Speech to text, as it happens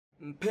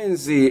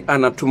Mpenzi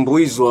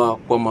anatumbuizwa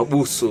kwa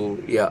mabusu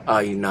ya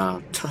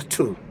aina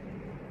tatu.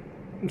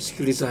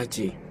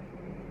 Msikilizaji,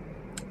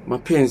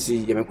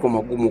 mapenzi yamekuwa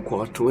magumu kwa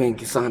watu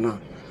wengi sana,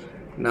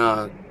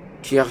 na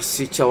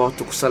kiasi cha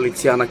watu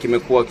kusalitiana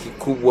kimekuwa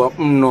kikubwa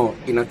mno,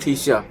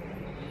 inatisha.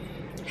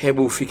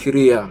 Hebu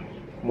fikiria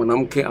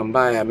mwanamke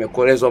ambaye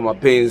amekolezwa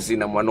mapenzi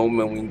na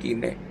mwanaume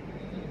mwingine.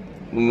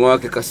 Mume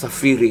wake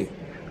kasafiri,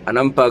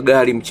 anampa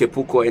gari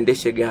mchepuko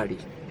aendeshe gari.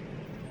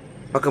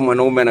 Mpaka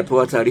mwanaume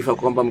anapewa taarifa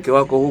kwamba mke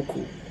wako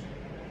huku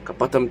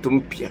kapata mtu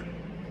mpya.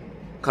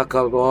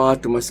 Kaka wa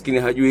watu maskini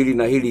hajui hili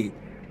na hili,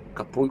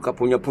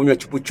 kapunya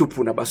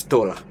chupu na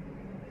bastola.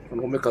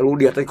 Mwanaume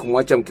karudi, hataki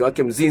kumwacha mke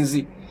wake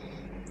mzinzi,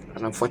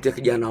 anamfuatia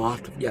kijana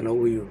watu. Kijana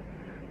huyu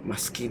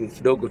maskini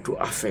kidogo tu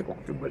afe kwa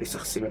kupigwa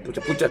risasi,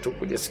 imepucha tu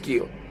kwenye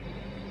sikio.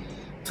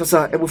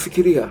 Sasa hebu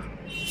fikiria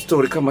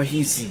story kama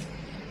hizi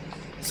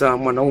za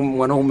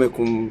mwanaume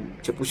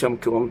kumchepusha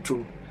mke wa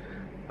mtu,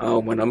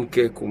 au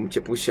mwanamke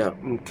kumchepusha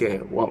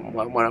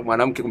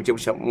mwanamke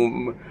kumchepusha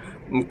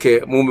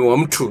mume wa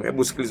mtu.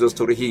 Hebu sikiliza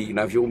story hii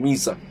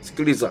inavyoumiza.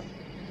 Sikiliza.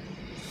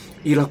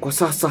 Ila kwa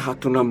sasa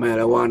hatuna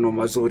maelewano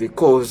mazuri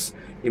cause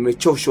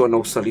nimechoshwa na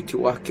usaliti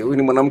wake. Huyu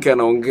ni mwanamke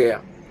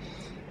anaongea.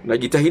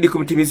 Najitahidi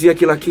kumtimizia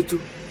kila kitu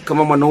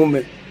kama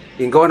mwanaume,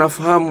 ingawa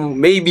nafahamu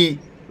maybe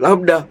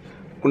labda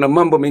kuna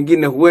mambo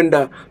mengine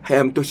huenda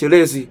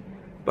hayamtoshelezi,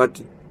 but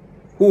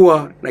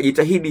huwa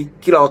najitahidi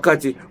kila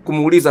wakati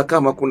kumuuliza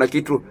kama kuna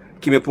kitu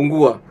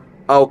kimepungua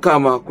au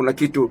kama kuna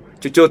kitu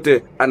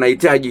chochote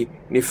anahitaji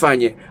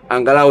nifanye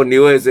angalau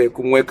niweze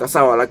kumweka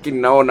sawa,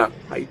 lakini naona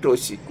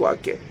haitoshi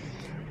kwake.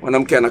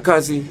 Mwanamke ana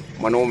kazi,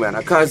 mwanaume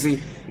ana kazi,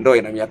 ndoa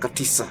ina miaka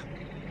 9.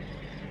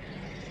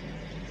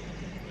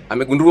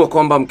 Amegundua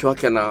kwamba mke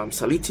wake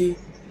anamsaliti,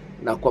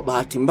 na kwa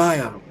bahati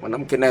mbaya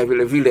mwanamke naye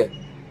vile vile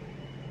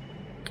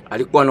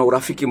alikuwa na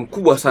urafiki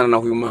mkubwa sana na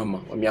huyu mama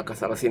wa miaka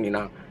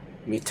 35.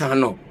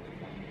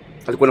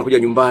 Alikuwa anakuja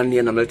nyumbani,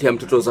 anamletea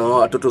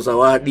mtoto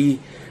zawadi,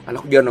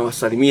 anakuja na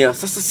wasalimia.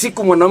 Sasa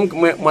siku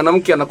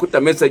mwanamke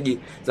anakuta message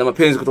za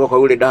mapenzi kutoka kwa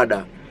yule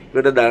dada.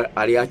 Yule dada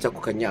aliacha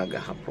kukanyaga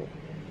hapo.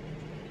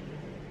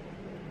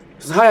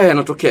 Sasa haya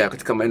yanatokea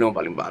katika maeneo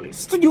mbalimbali.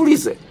 Sasa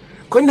tujiulize,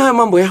 kwa nini haya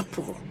mambo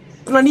yapo?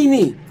 Kuna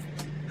nini?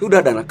 Yule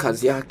dada ana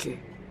kazi yake,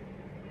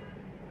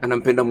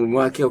 anampenda mume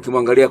wake,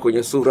 ukimwangalia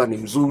kwenye sura ni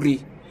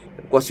mzuri.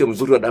 Kwa sio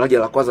mzuri wa daraja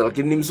la kwanza,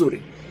 lakini ni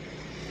mzuri.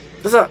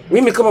 Sasa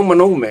mimi kama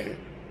mwanaume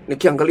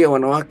nikiangalia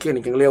wanawake,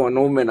 nikiangalia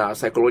wanaume na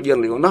saikolojia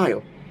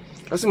nilionayo,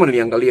 lazima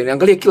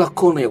niangalie kila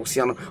kona ya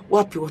uhusiano,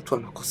 wapi watu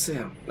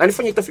wanakosea, na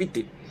nifanye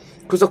tafiti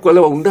kuweza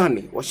kuelewa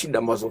undani wa shida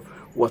ambazo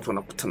watu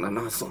wanakutana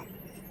nazo.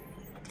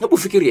 Hebu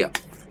fikiria,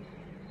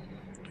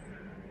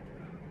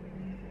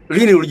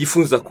 lini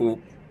ulijifunza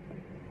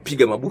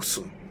kupiga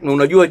mabusu? Na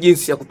unajua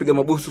jinsi ya kupiga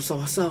mabusu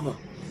sawa sawa,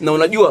 na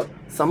unajua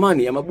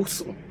thamani ya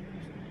mabusu.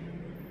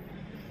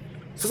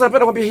 Sasa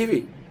napenda kwambia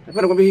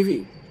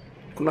hivi,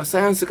 kuna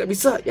sayansi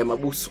kabisa ya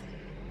mabusu.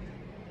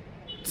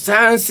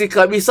 Sayansi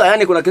kabisa,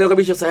 yani kuna kile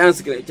kabisa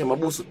sayansi kile cha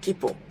mabusu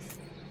kipo.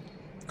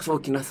 Kwa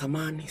sababu kina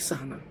thamani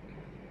sana.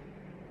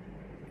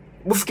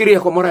 Bufikiria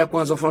kwa mara ya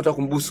kwanza unataka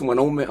kumbusu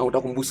mwanaume au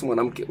unataka kumbusu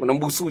mwanamke,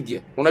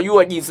 unambusuje?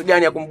 Unajua jinsi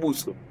gani ya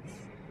kumbusu?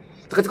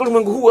 Katika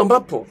ulimwengu huu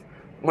ambapo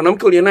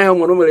mwanamke ulienaye au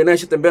mwanaume ulienaye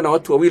shatembea na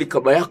watu wawili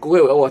kabla yako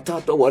wewe, au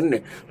watatu au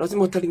wanne,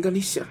 lazima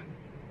utalinganisha.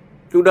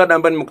 Huyu dada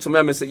ambaye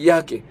nimekusomea message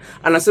yake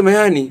anasema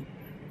yani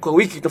kwa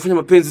wiki tunafanya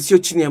mapenzi sio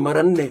chini ya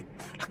mara 4,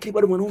 lakini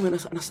bado mwanaume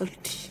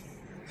anasaliti.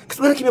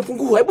 Kitu gani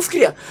kimepungua? Hebu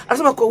fikiria.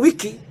 Anasema kwa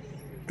wiki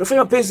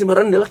tunafanya mapenzi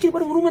mara 4, lakini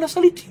bado mwanaume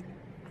anasaliti.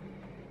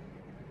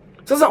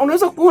 Sasa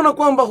unaweza kuona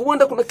kwamba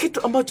huenda kuna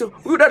kitu ambacho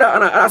huyu dada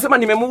anasema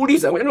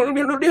nimemuuliza.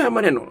 Nirudia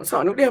maneno.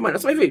 Sawa, nirudia maneno.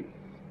 Anasema hivi,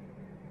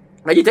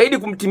 najitahidi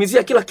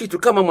kumtimizia kila kitu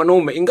kama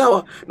mwanaume,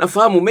 ingawa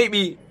nafahamu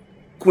maybe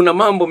kuna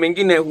mambo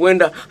mengine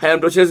huenda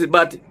hayamtoshelezi,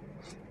 but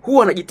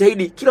huwa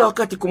anajitahidi kila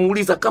wakati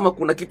kumuuliza kama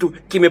kuna kitu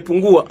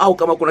kimepungua au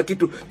kama kuna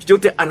kitu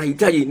chochote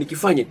anahitaji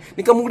nikifanye.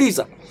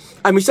 Nikamuuliza,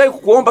 ameshawahi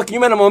kukuomba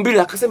kinyume na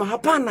maumbile? Akasema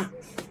hapana.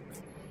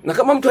 Na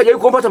kama mtu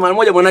hajawahi kuomba hata mara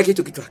moja, maana yake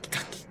hicho kitu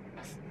hakitaki.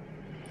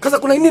 Sasa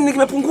kuna nini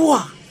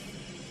kimepungua?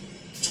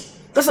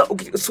 Sasa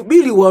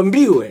ukisubiri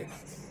uambiwe,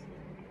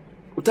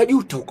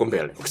 utajuta huko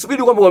mbele.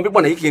 Ukisubiri kwamba uambiwe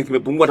bwana hiki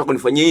kimepungua, nataka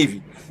nifanyie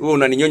hivi, wewe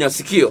unaninyonya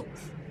sikio,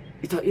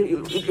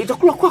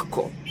 itakula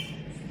kwako.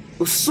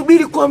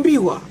 Usubiri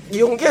kuambiwa,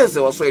 jiongeze,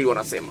 Waswahili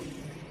wanasema.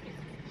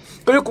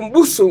 Kwa hiyo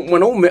kumbusu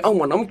mwanaume au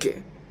mwanamke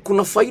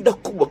kuna faida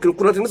kubwa,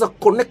 kunatengeneza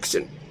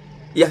connection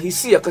ya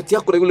hisia kati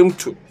yako na yule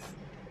mtu.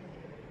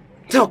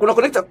 Sawa, kuna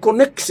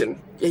connection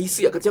ya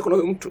hisia kati yako na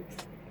yule mtu.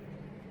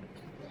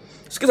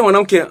 Sikiza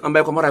mwanamke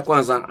ambaye kwa mara ya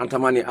kwanza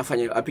anatamani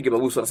apige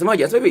mabusu,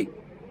 anasemaje? Anasema hivi,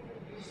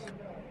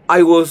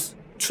 I was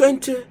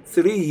 23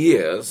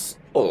 years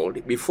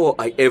old before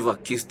I ever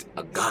kissed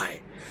a guy.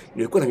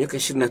 Nilikuwa na miaka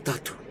 23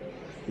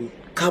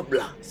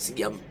 kabla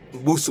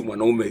sijambusu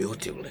mwanaume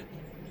yote yule.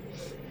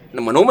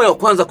 Na mwanaume wa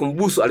kwanza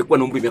kumbusu alikuwa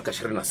na umri wa miaka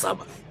 27.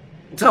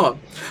 Sawa?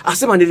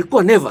 Asema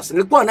nilikuwa nervous.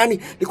 Nilikuwa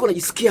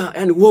najisikia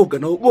yani woga,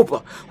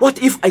 naogopa.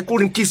 What if I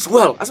couldn't kiss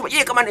well? Asema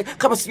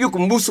kama sijui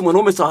kumbusu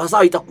mwanaume sawa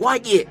sawa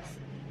itakuwaje?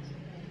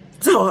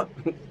 Sawa?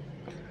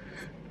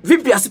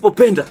 Vipi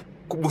asipopenda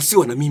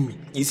kubusiwa na mimi?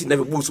 Jinsi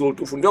ninavyobusu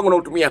ufundi wangu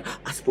nautumia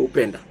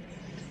asipopenda.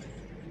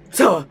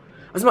 Sawa?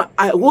 Anasema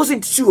I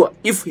wasn't sure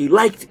if he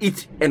liked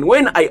it, and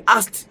when I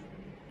asked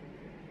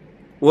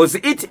was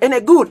it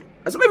any good?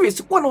 Anasema hivi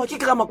sikuwa na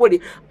uhakika kama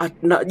kweli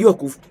anajua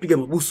kupiga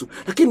mabusu,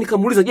 lakini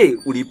nikamuuliza, je,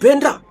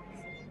 ulipenda?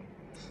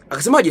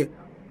 Akasemaje?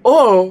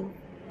 All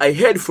I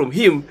heard from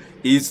him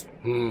is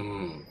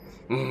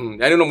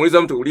yani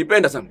unamuuliza mtu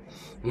ulipenda sana.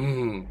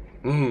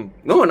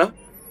 Unaona?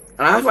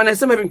 Alafu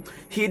anasema hivi,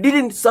 he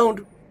didn't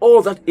sound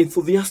all that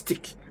enthusiastic.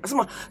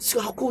 Anasema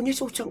sio,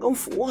 hakuonyesha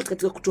uchangamfu wote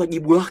katika kutoa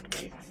jibu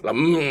lake.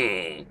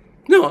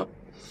 No,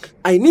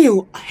 I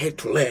knew I had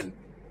to learn.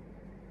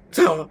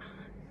 So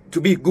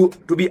to be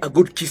a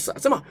good kisser.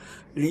 Anasema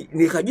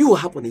nikajua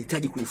hapo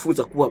nahitaji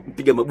kujifunza kuwa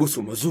mpiga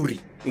mabusu mzuri.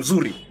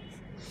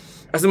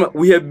 Anasema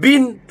we have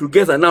been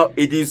together now,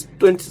 it is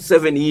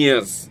 27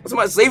 years.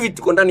 Anasema sasa hivi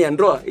tuko ndani ya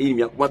ndoa, hii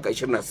ni mwaka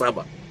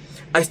 27.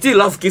 I still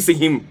love kissing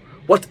him.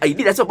 What I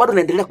did, anasema bado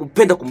naendelea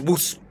kupenda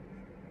kumbusu.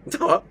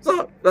 Sawa?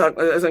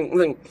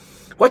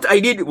 What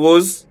I did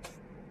was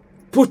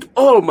put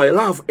all my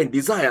love and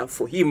desire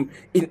for him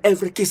in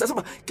every kiss.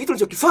 Anasema kitu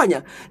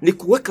nilichokifanya ni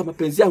kuweka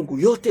mapenzi yangu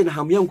yote na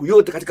hamu yangu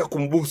yote katika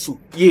kumbusu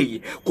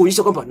yeye,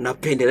 kuonyesha kwamba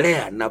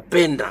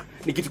napenda,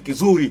 ni kitu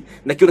kizuri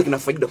na kitu kina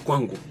faida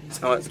kwangu.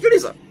 Sawa?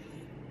 Sikiliza.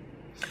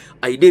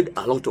 I did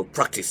a lot of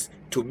practice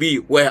to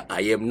be where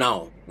I am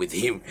now with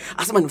him.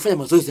 Anasema nimefanya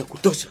mazoezi ya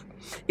kutosha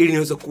ili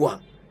niweze kuwa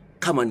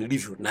kama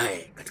nilivyo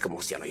naye katika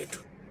mahusiano yetu.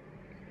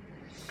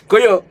 Kwa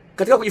hiyo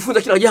katika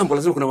kujifunza kila jambo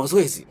lazima kuna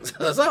mazoezi.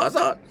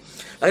 Sawa.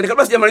 Lakini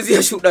kabla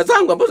sijamalizia shuhuda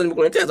zangu ambazo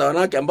nimekuletea za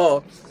wanawake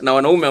ambao na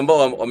wanaume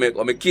ambao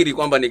wamekiri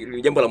kwamba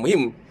ni jambo la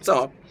muhimu,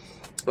 sawa?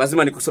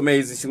 Lazima nikusomee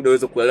hizi shuhuda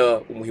uweze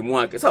kuelewa umuhimu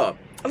wake, sawa?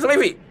 Anasema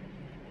hivi.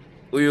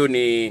 Huyu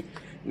ni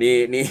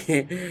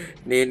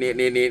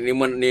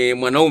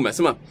mwanaume.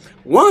 Anasema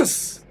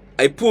once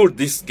I pulled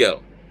this girl.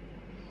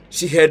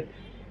 She had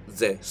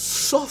the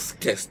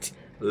softest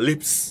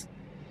lips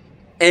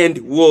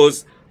and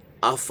was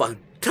a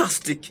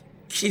fantastic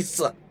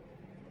kisser.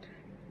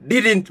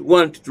 Didn't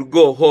want to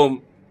go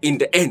home in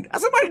the end.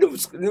 Anasema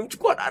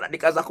nilimchukua dada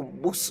nikaanza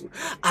kumbusu.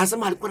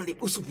 Anasema alikuwa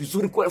ananibusu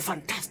vizuri, kwa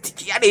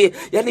fantastic. Yani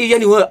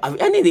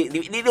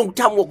ni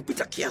utamu wa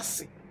kupita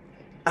kiasi.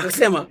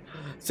 Akasema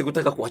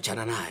sikutaka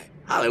kuachana naye.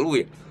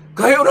 Haleluya.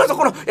 Kwa hiyo unaweza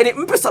kuona, yani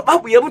mpe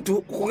sababu ya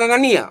mtu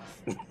kukungangania.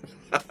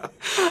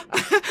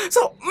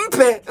 So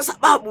mpe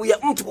sababu ya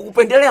mtu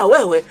kukupendelea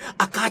wewe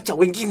akaacha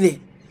wengine.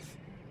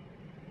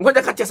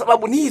 Ngoja kati ya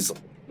sababu ni hizo.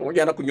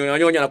 Mmoja na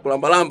kunyonya na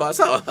kulambalamba,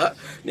 sawa?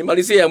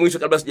 Nimalizie ya mwisho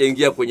kabla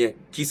sijaingia kwenye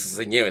kisi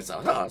zenyewe,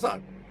 sawa?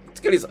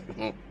 Sikiliza.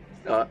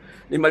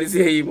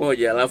 Nimalizie hii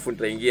moja alafu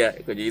nitaingia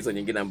kwenye hizo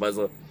nyingine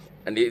ambazo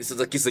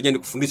sasa kisi zenyewe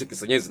nikufundisha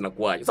kisi zenyewe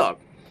zinakuaje, sawa?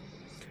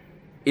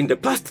 In the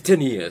past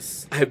 10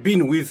 years, I have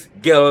been with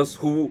girls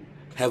who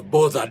have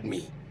bothered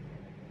me.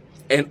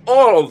 And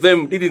all of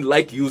them didn't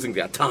like using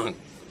their tongue.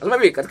 Anasema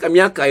hivi katika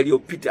miaka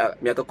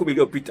 10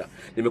 iliyopita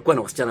nimekuwa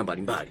na wasichana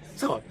mbalimbali.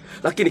 Sawa?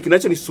 Lakini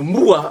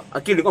kinachonisumbua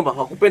akili ni kwamba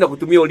hawakupenda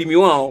kutumia ulimi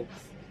wao.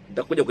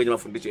 Nitakuja kwenye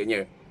mafundisho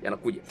yenyewe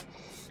yanakuja.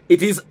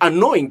 It is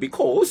annoying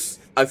because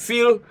I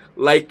feel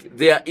like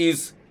there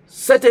is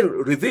certain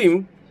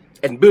rhythm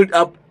and build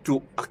up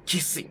to a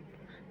kissing.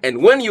 And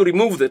when you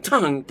remove the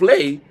tongue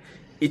play,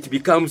 it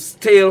becomes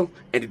stale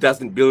and it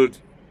doesn't build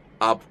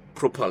up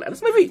properly.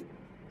 Anasema hivi.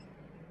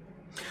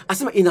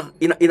 Anasema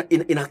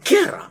ina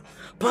kera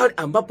pale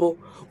ambapo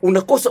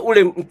unakosa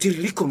ule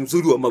mtiririko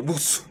mzuri wa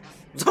mabusu.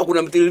 Sasa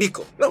kuna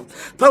mtiririko.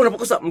 Pale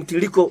unapokosa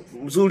mtiririko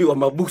mzuri wa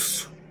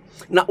mabusu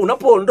na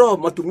unapoondoa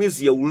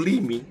matumizi ya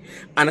ulimi,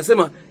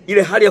 anasema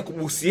ile hali ya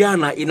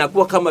kubusiana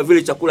inakuwa kama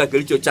vile chakula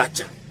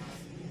kilichochacha.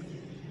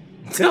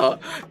 Sawa?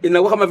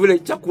 Inakuwa kama vile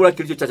chakula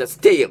kilichochacha,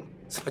 stale.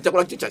 Sasa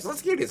chakula kilichochacha. Sasa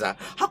sikiliza,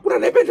 hakuna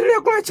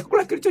anayependelea kula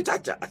chakula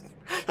kilichochacha.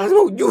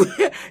 Lazima ujue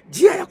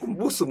njia ya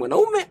kumbusu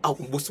mwanaume au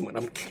kumbusu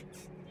mwanamke.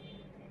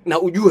 Na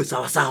ujue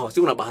sawa, si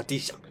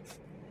unabahatisha.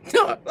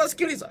 Sawa,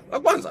 sikiliza. La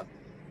kwanza,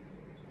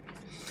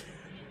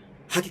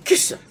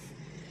 hakikisha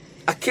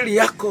akili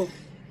yako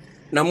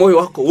na moyo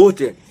wako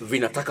wote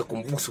vinataka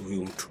kumbusu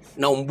huyu mtu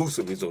na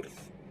umbusu vizuri.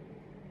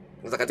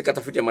 Sasa katika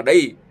tafiti ya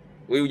madai,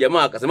 huyu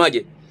jamaa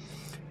akasemaje?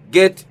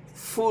 Get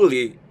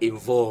fully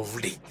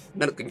involved.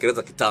 Na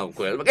Kiingereza kitamu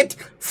kweli. Get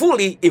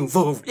fully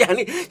involved.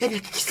 Yani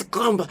hakikisha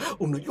kwamba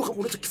unajua kama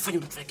unachokifanya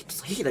unafanya kitu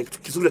sahihi na kitu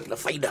kizuri na kina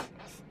faida.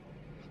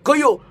 Kwa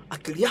hiyo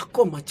akili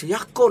yako, macho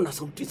yako na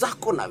sauti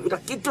zako na vila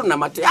kitu na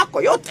mate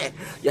yako yote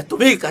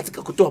yatumike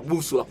katika kutoa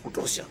busu la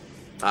kutosha.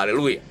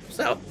 Haleluya.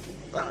 Sawa.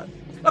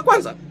 La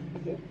kwanza,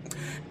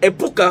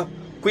 epuka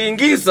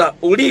kuingiza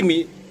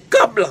ulimi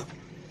kabla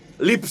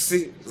lips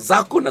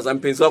zako na za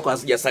mpenzi wako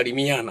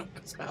hazijasalimiana.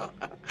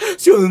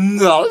 Sio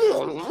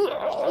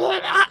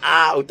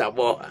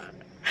Utamboa.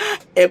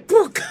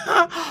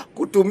 Epuka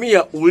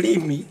kutumia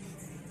ulimi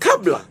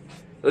kabla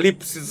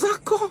lips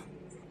zako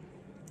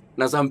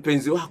na za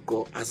mpenzi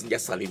wako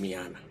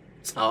hazijasalimiana.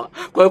 Sawa?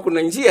 Kwa hiyo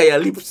kuna njia ya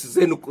lips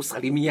zenu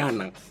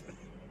kusalimiana.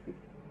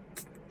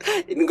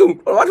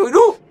 Watu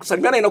ndio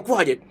kusalimiana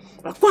inakuwaje?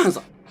 La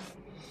kwanza,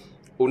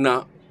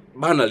 una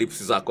bana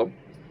lips zako,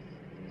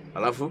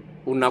 alafu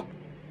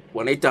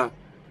wanaita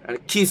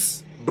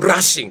kiss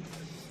brushing,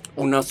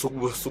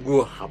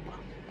 unasugua hapa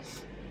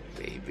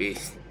baby,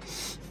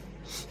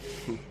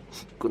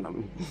 kuna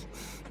baby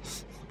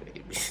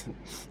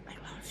I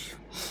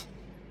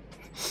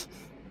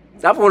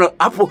love you.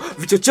 Hapo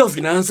vichocheo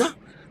vinaanza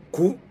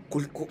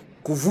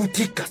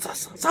kuvutika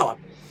sasa, sawa?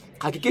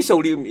 Hakikisha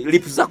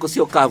lips zako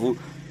sio kavu,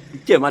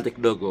 ikie mate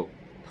kidogo.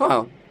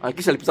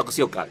 Hakikisha lips zako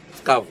sio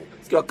kavu.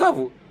 Sikiwa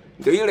kavu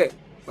ndio ile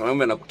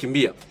mwanaume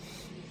anakukimbia.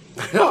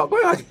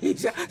 Kwa hiyo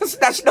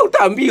shida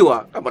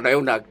utaambiwa kama nawe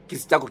una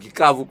kisi chako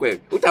kikavu kweli.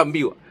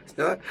 Utaambiwa.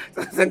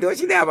 Sasa ndio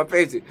shida ya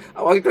mapenzi.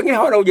 Watu wengine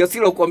hawana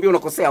ujasiri wa kuambia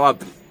unakosea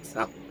wapi.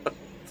 Sawa.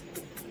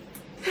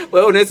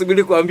 Wewe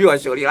unasubiri kuambiwa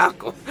shauri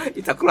lako,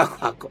 itakula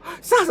kwako.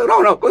 Sasa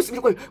unaona,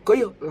 kwa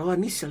hiyo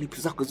lawanisha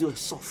lips zako ziwe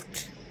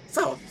soft.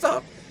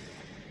 Sawa.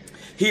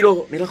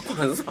 Hilo ni la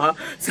kwanza.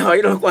 Sawa,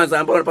 hilo la kwanza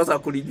ambalo unapaswa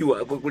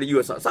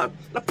kulijua sawa.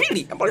 La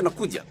pili ambalo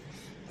linakuja.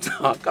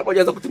 Sawa, kabla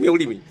hujaanza kutumia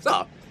ulimi.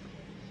 Sawa.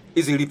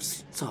 Hizi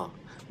lips, sawa.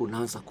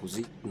 Unaanza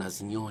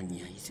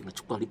unazinyonya hizi.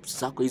 Unachukua lips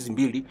zako hizi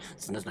mbili,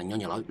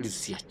 zinanyonya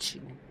lips ya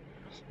chini.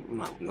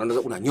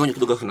 Unanyonya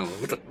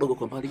kidogo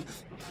kwa mbali.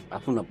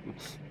 Alafu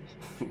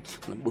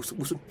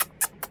busu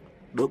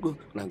dogo,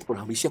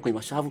 unahamishia kwenye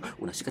mashavu,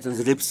 unashika tena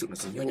lips,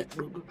 unazinyonya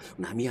kidogo,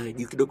 unahamia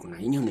juu kidogo,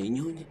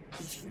 unainyonya.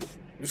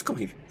 Just kama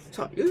hivi.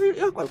 Sawa,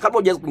 kabla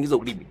hujaanza kuingiza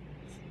ulimi.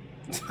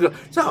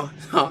 Sawa.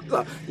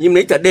 Nyinyi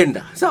mnaita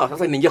denda. Sawa,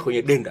 sasa inaingia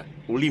kwenye denda.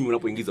 Ulimi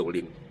unapoingiza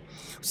ulimi.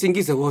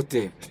 Usiingize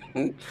wote.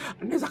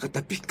 Anaweza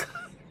katapika.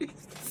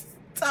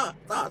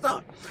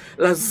 Sawa.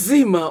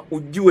 Lazima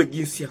ujue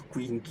jinsi ya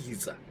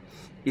kuingiza.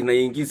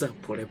 Inaingiza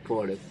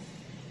pole.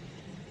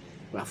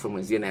 Alafu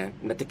mwenzie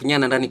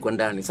mnatekenyana ndani kwa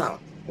ndani, sawa?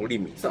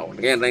 Ulimi, sawa.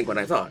 Unatekenyana ndani kwa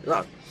ndani,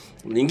 sawa.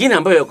 Nyingine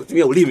ambayo ya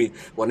kutumia ulimi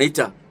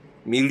wanaita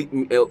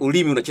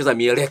ulimi unacheza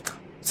mieleka.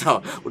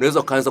 Sawa,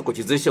 unaweza kaanza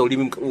kuchezesha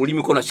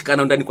ulimi kwa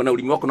unashikana ndani kwa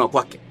ulimi wako na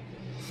kwake.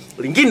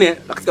 Lingine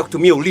katika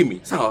kutumia ulimi,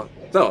 sawa.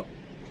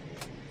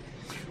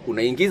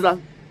 Unaingiza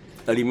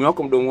ulimi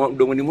wako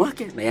mdomoni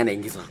mwake na yeye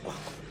anaingiza kwako.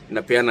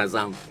 Inapeana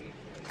zamu.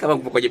 Kama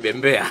mko kwenye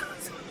bembea.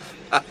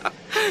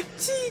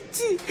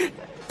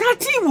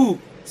 Taratibu,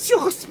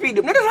 sio speed.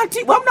 Mnaenda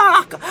taratibu, hamna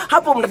haraka.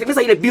 Hapo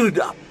mnatengeneza ile build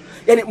up.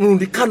 Yaani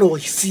mrundikano wa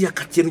hisia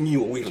kati yenu nyinyi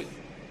wawili.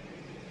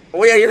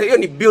 Hiyo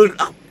ni build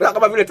up.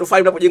 Kama vile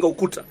tofali unapojenga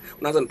ukuta.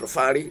 Unaanza na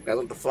tofali.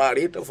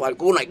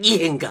 Kwa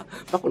unajenga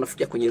mpaka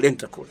unafikia kwenye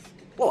lenta kule.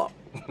 Poa.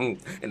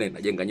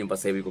 Najenga nyumba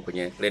sasa hivi iko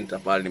kwenye lenta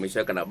pale,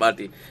 nimeshaweka na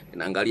bati,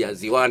 inaangalia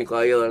ziwani,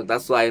 kwa hiyo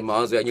that's why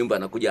mawazo ya nyumba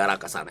yanakuja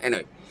haraka sana.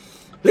 Anyway,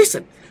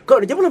 listen. Kwa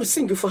hiyo jambo la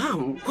msingi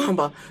ufahamu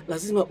kwamba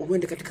lazima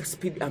uende katika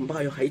speed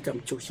ambayo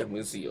haitamchosha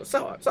mwenzio.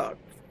 Sawa.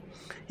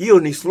 Hiyo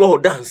ni slow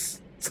dance.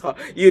 Sawa,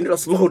 hiyo ndio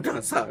slow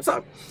dance.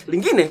 Sawa.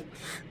 Lingine,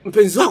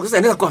 mpenzi wako sasa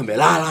anaweza kuwa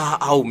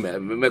amelala au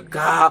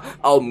mmekaa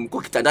au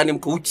mko kitandani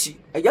mko uchi.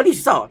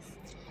 Haijalishi, sawa?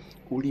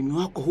 Ulimi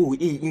wako huu,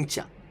 hii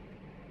ncha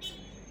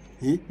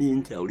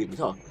ncha ulimi,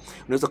 sawa?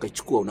 Unaweza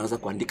kuchukua, unaanza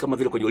kuandika kama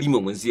vile kwenye ulimi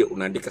wa mwenzie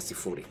unaandika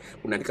sifuri.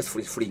 Unaandika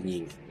sifuri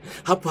nyingi.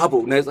 Hapo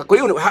unaweza, kwa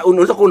hiyo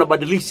unaweza kuwa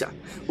unabadilisha.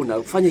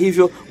 Unafanya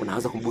hivyo,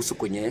 unaanza kumbusu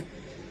kwenye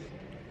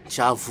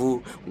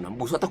shavu,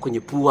 unambusu hata kwenye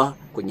pua,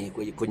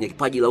 kwenye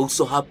paji la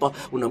uso hapa,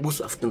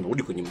 unabusu afu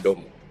unarudi kwenye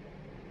mdomo.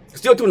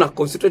 Sio tu una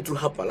concentrate tu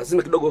hapa,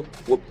 lazima kidogo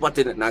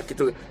upate na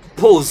kitu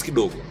pause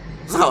kidogo.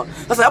 Sawa?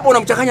 Sasa hapo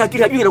unamchanganya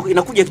akili, hajui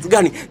inakuja kitu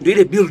gani, ndio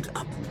ile build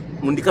up.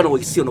 Mundikano wa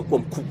hisia unakuwa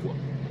mkubwa.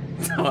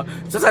 Sawa?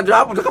 Sasa ndio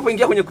hapo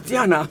utakapoingia kwenye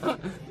kutiana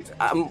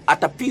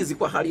atapizi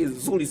kwa hali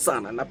nzuri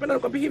sana. Napenda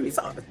nikwambie hivi,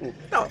 sawa?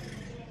 Sawa.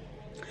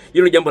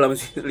 Hilo ni jambo la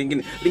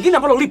lingine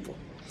ambalo lipo.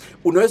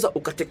 Unaweza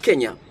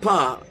ukatekenya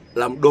paa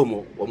la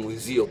mdomo wa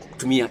mwenzio kwa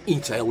kutumia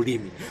incha ya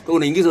ulimi. Kwa hiyo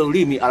unaingiza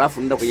ulimi alafu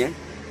unaenda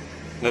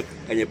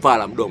kwenye paa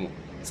la mdomo.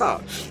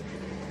 Sawa?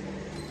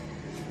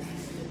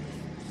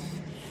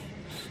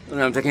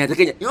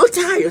 Unamtekenya.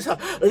 Yote hayo, sawa.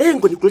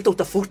 Lengo ni kuleta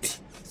utofauti.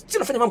 Sio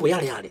unafanya mambo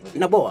yale.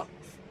 Inaboa.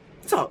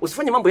 Sawa,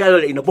 usifanye mambo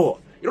yale inaboa.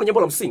 Hilo ni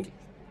jambo la msingi.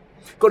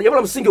 Kwa hiyo jambo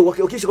la msingi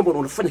uhakikishe kwamba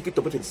unafanya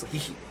kitu ambacho ni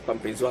sahihi kwa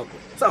mpenzi wako.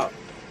 Sawa?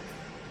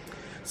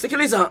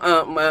 Sikiliza,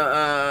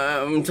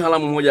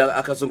 mtaalamu mmoja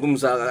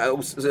akazungumza,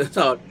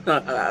 sawa,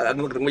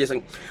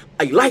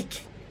 I like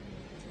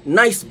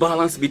nice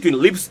balance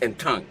between lips and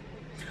tongue.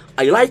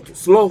 I like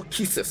slow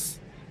kisses,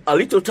 a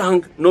little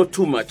tongue, not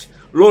too much,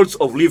 loads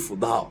of lip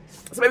thou.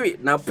 Sasa hivi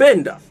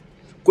napenda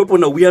kuwepo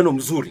na uwiano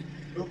mzuri.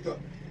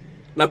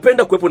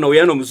 Napenda kuwepo na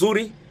uwiano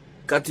mzuri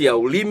kati ya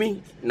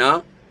ulimi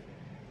na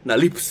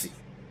lips.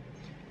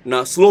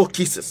 Na slow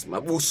kisses,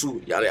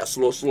 mabusu yale ya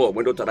slow,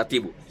 mwendo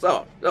taratibu.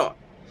 Sawa?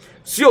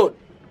 Sio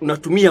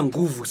unatumia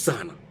nguvu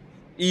sana.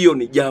 Hiyo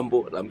ni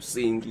jambo la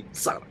msingi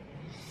sana.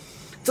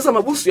 Sasa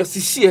mabusu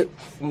yasishie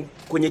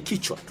kwenye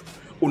kichwa tu.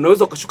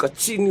 Unaweza ukashuka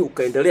chini,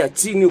 ukaendelea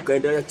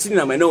chini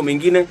na maeneo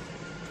mengine.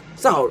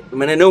 Sawa,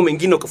 maeneo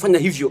mengine ukafanya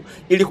hivyo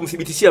ili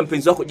kumthibitishia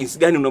mpenzi wako jinsi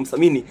gani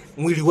unamthamini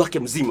mwili wake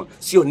mzima,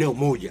 sio eneo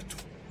moja tu.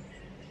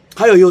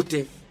 Hayo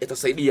yote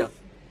yatasaidia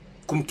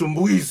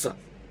kumtumbuiza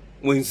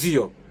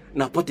mwenzio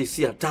na apate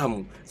hisia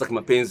tamu za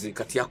kimapenzi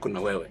kati yako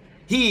na wewe.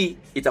 Hii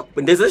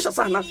itakupendezesha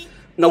sana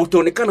na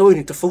utaonekana wewe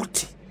ni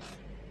tofauti.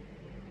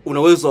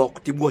 Unaweza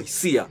kutibua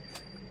hisia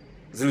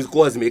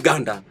zilizokuwa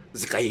zimeganda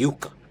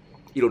zikayeyuka.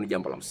 Hilo ni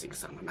jambo la msingi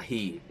sana, na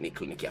hii ni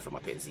Kliniki ya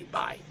Mapenzi.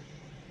 Bye.